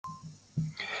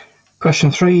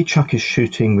Question 3, Chuck is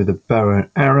shooting with a bow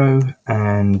and arrow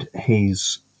and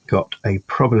he's got a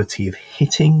probability of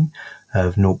hitting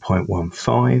of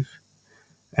 0.15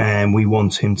 and we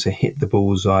want him to hit the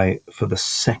bullseye for the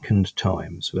second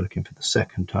time. So we're looking for the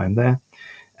second time there,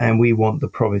 and we want the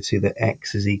probability that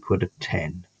x is equal to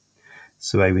 10.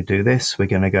 So the way we do this, we're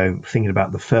going to go thinking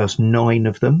about the first 9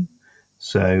 of them.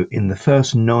 So in the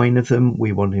first 9 of them,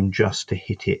 we want him just to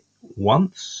hit it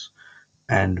once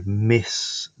and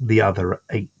miss the other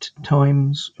 8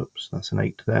 times. Oops, that's an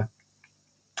 8 there.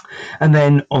 And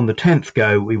then on the 10th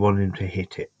go, we want him to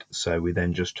hit it. So we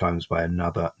then just times by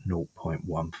another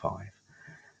 0.15.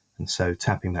 And so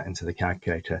tapping that into the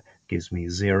calculator gives me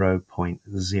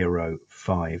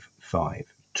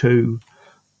 0.0552.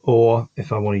 Or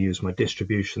if I want to use my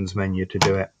distributions menu to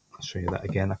do it, I'll show you that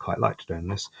again. I quite like doing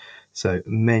this. So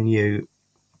menu,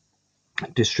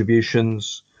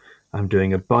 distributions, I'm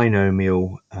doing a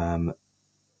binomial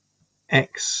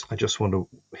x. I just want to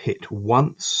hit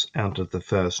once out of the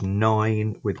first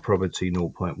 9 with probability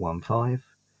 0.15.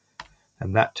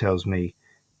 And that tells me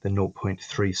the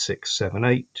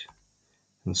 0.3678.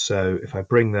 And so if I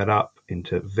bring that up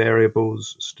into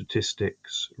variables,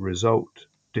 statistics, result,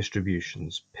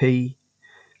 distributions, P,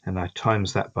 and I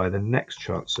times that by the next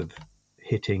chance of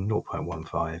hitting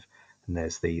 0.15, and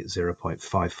there's the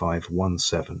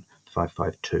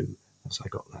 0.5517552, as I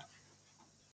got that.